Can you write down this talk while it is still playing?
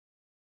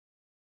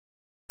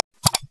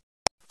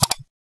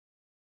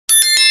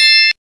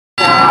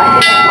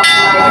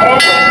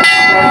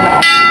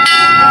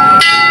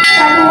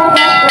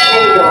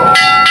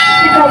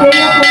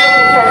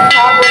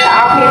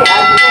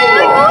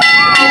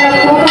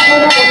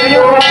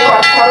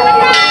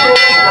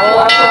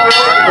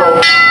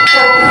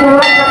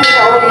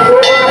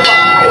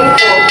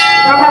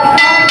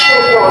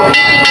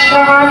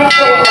Marami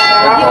ko rin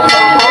nakarapos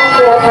ang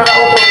pangko na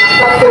naubos ng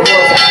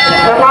pagtubos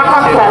na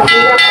makakasal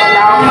bilang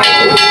wala ang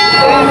may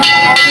ibig.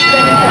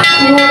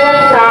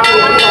 Sinulat sa akin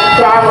ang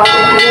sawa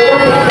at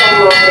sinulat sa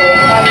Yote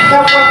na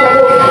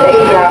pagkaluin sa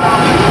iya,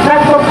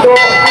 nagpagdo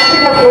at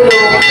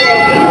sinagulong sa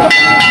lupas.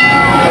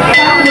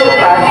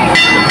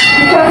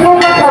 Isang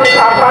mga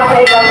kausapan sa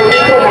ibang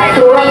dito ng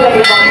surat ng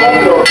ibang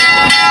mundo,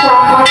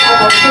 sama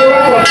ang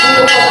nagsurat ng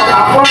dito sa mga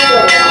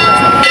apostol.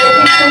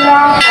 Ito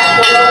lang ang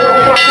tulad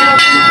ng sa bilang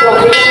parang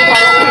at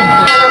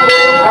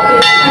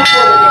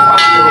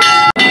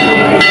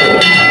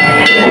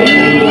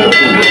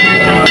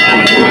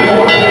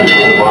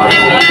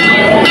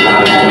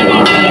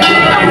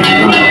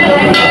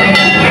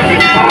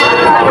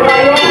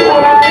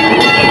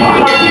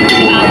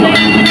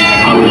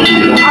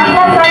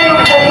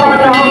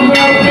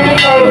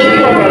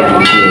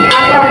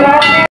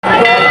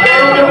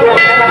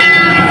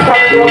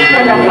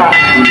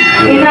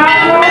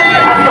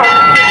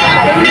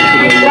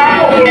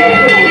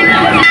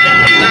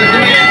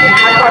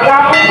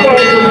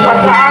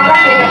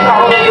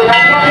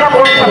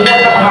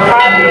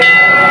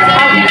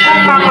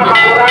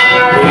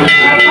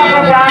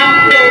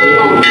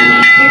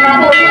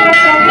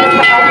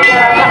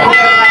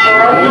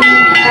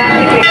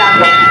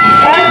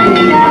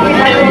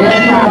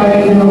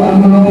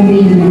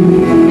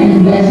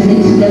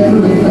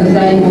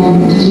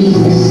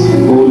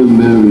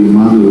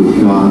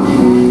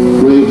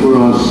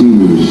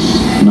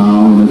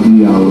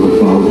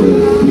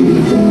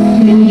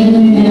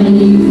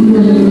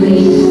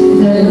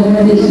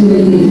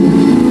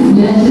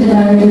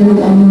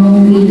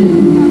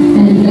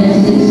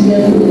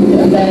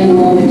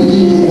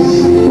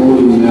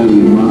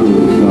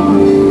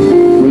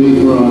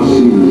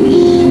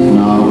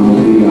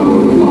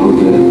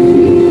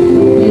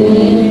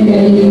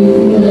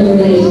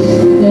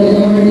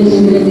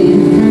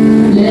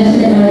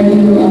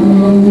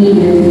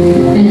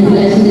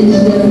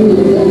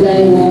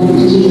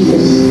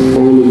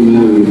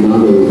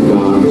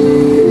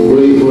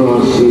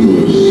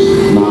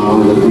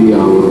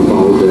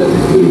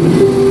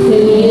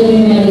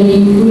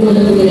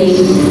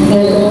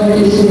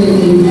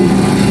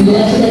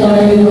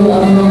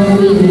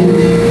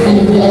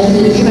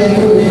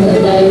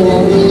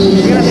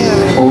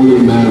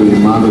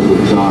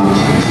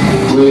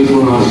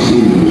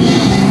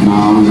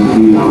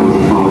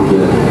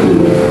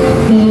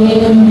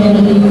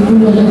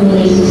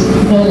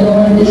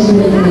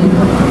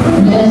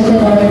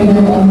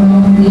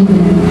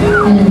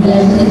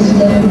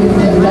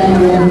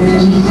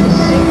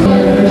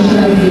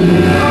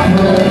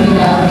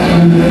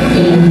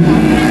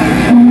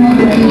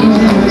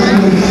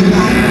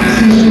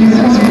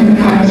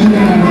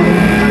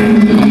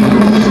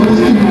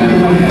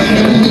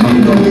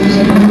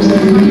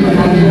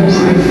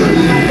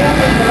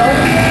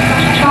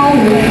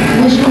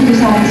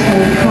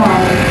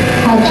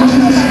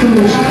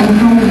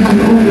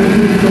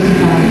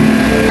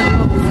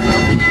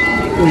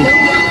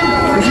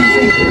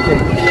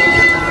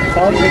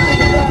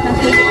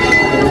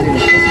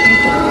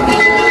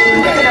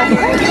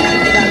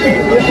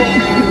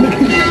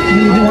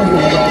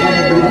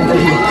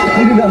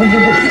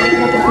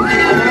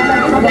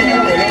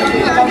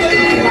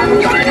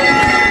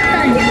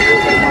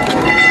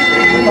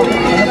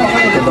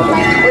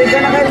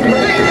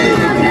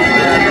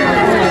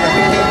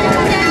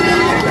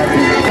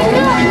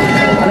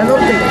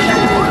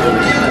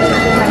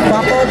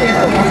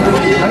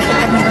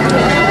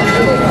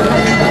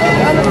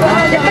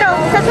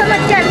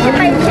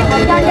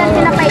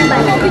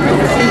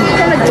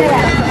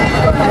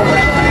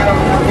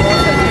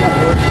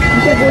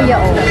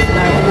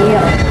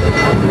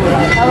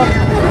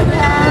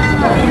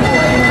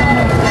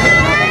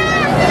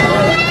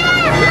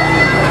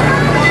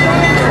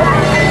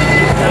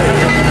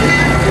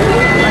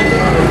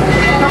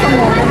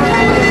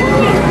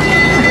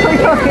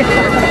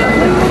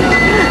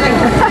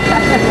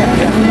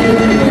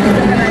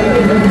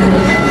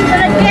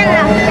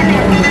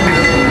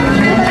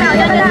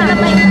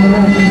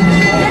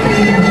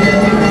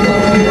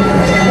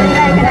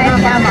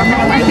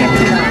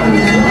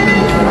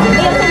ng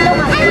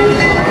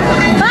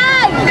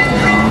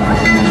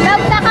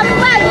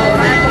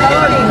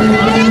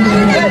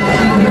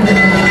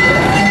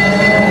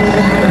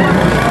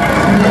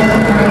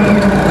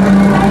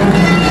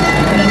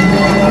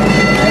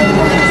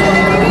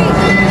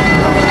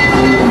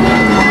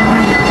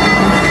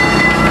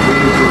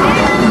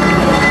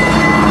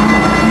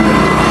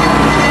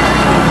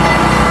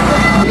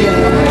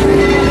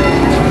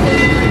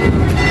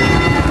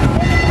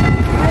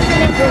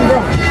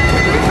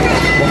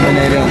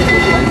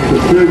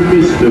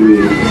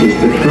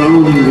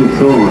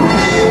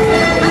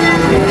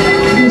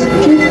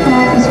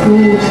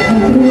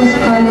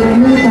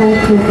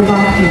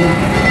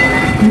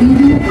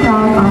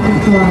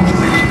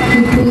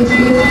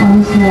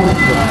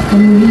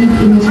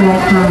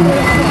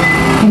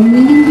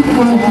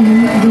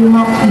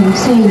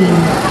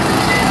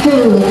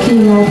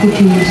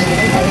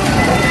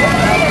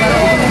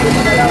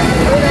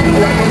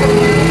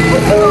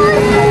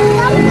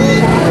Panginoon.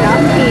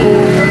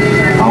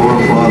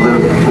 Our Father,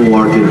 who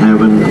art in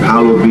heaven,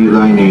 hallowed be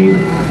thy name.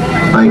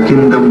 Thy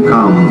kingdom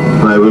come,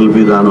 thy will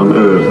be done on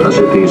earth as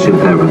it is in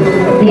heaven.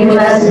 Give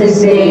us this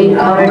day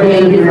our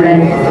daily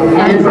bread,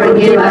 and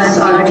forgive us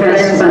our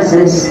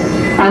trespasses,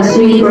 as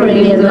we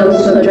forgive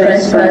those who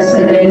trespass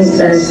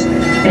against us.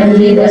 And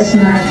lead us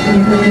not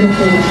into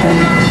temptation,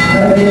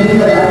 but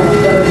deliver us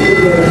from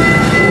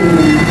evil.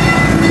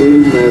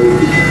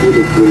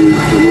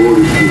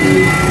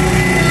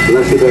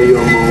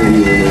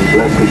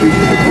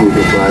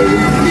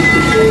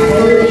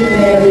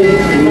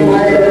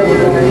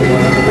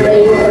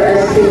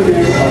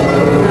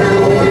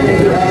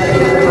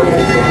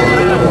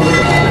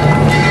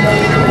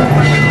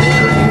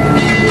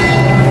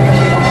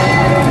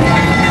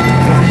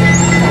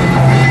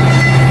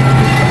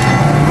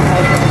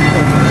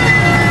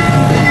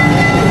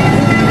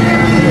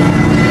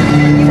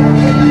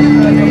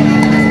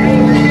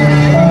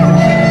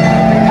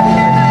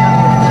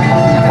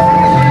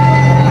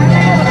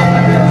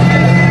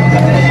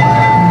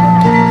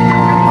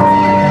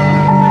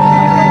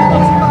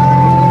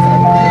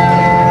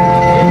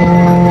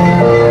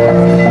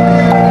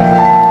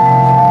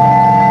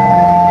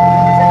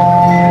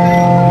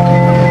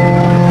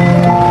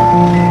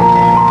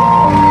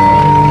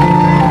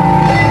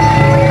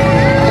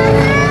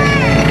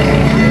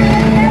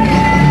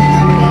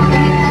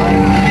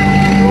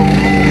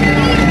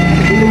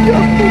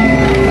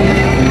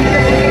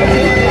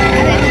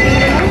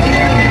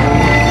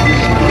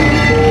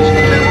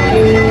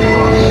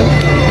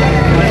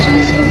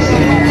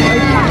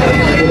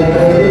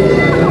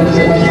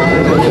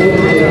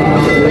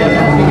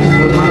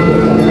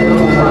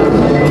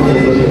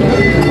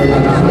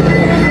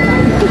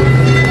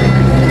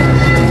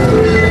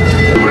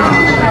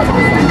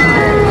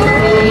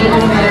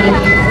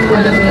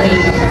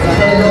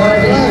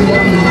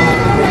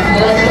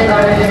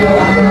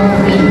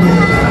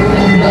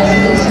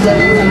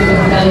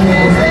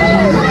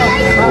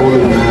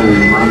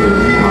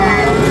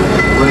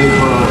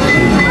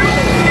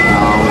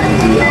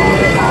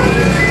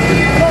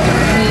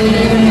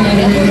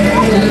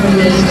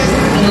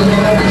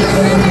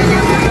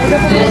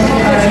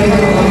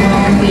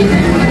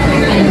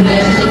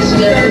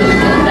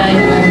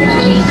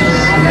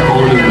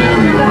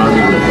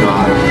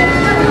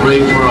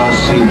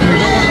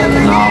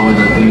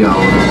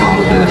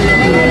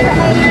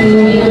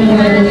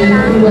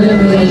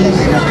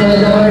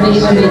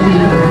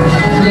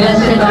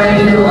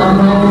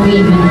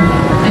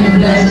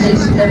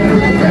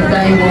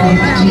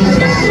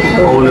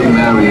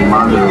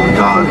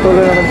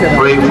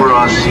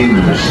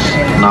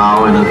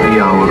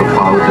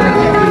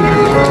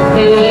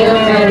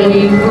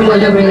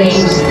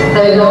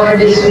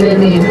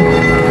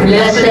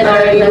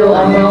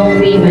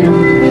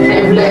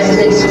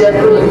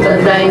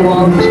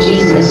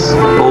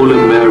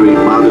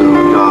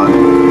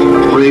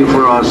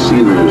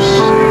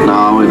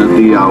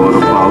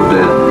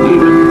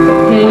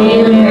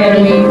 Hail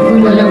Mary,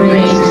 full of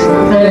grace,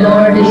 the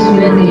Lord is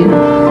with you.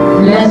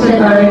 Blessed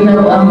are you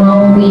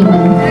among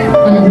women,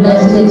 and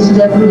blessed is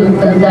the fruit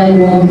of thy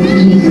womb,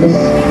 Jesus.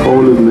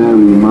 Holy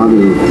Mary,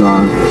 Mother of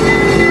God,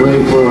 pray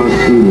for us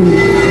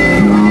sinners,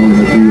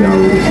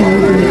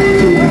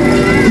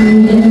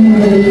 now and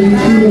at the hour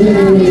of our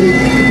death.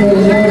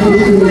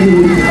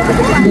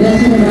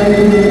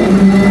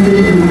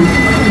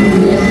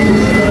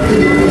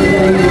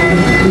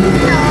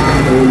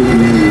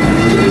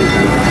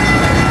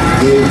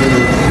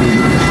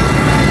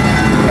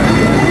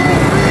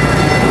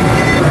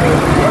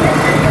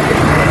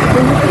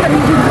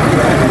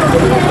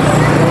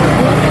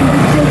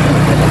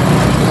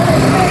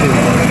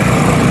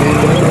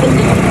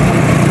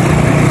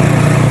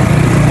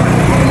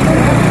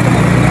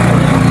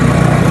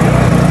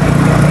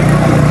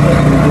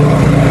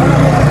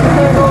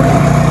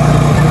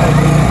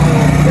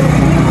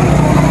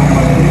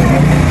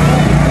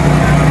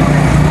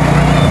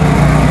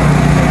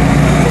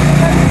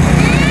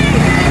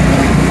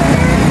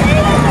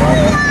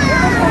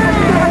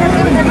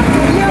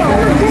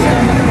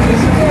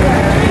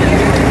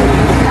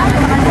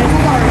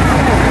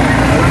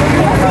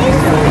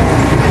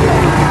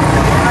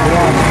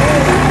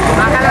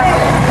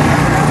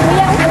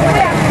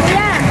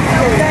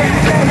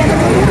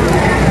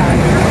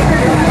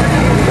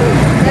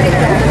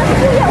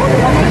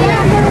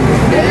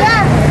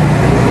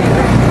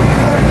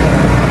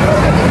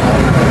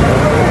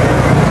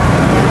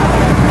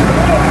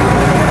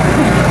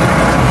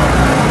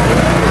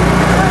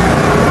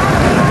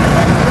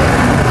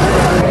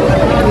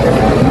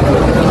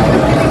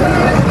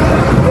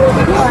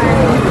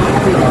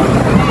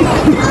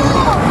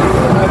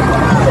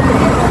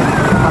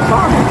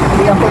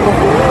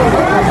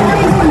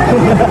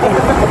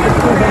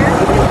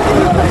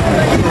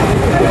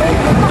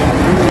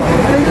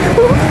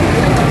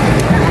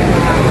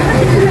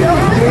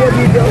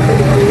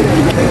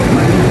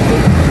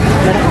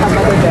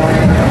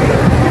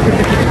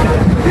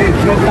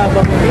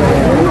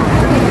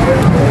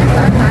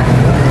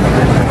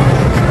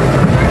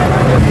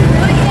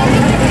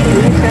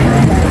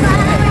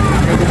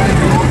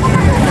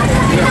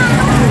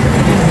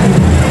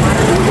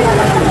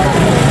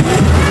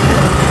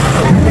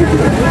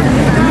 Amen.